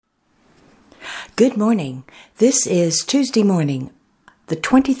Good morning. This is Tuesday morning, the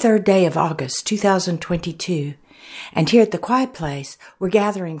 23rd day of August, 2022. And here at the Quiet Place, we're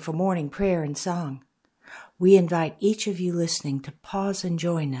gathering for morning prayer and song. We invite each of you listening to pause and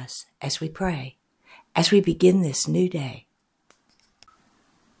join us as we pray, as we begin this new day.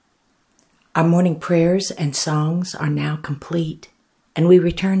 Our morning prayers and songs are now complete, and we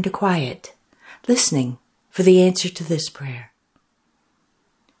return to quiet, listening for the answer to this prayer.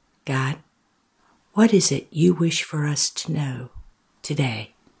 God, what is it you wish for us to know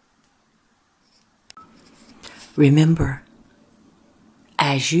today? Remember,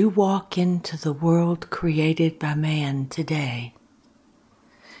 as you walk into the world created by man today,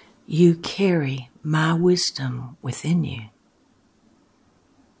 you carry my wisdom within you.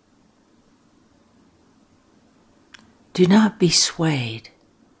 Do not be swayed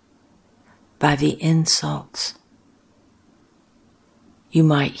by the insults you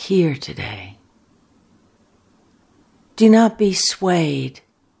might hear today. Do not be swayed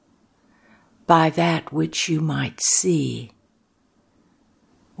by that which you might see,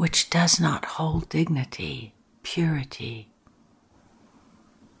 which does not hold dignity, purity.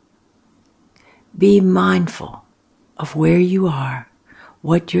 Be mindful of where you are,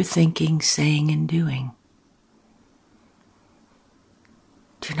 what you're thinking, saying, and doing.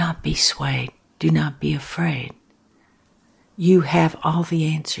 Do not be swayed. Do not be afraid. You have all the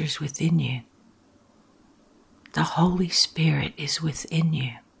answers within you. The Holy Spirit is within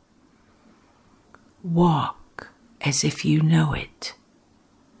you. Walk as if you know it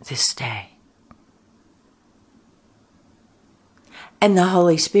this day. And the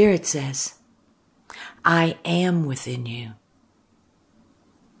Holy Spirit says, I am within you.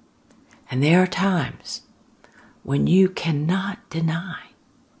 And there are times when you cannot deny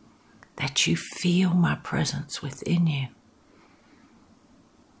that you feel my presence within you.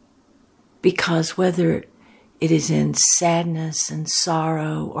 Because whether it is in sadness and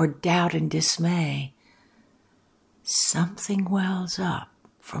sorrow or doubt and dismay, something wells up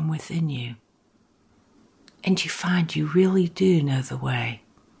from within you. And you find you really do know the way.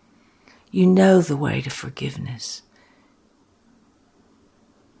 You know the way to forgiveness.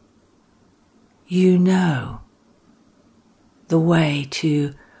 You know the way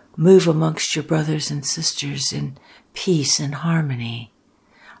to move amongst your brothers and sisters in peace and harmony.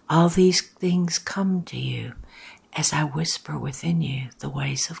 All these things come to you as I whisper within you the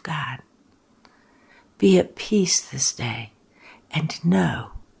ways of God. Be at peace this day and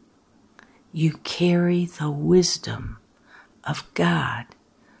know you carry the wisdom of God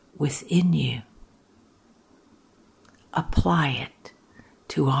within you. Apply it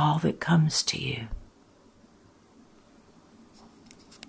to all that comes to you.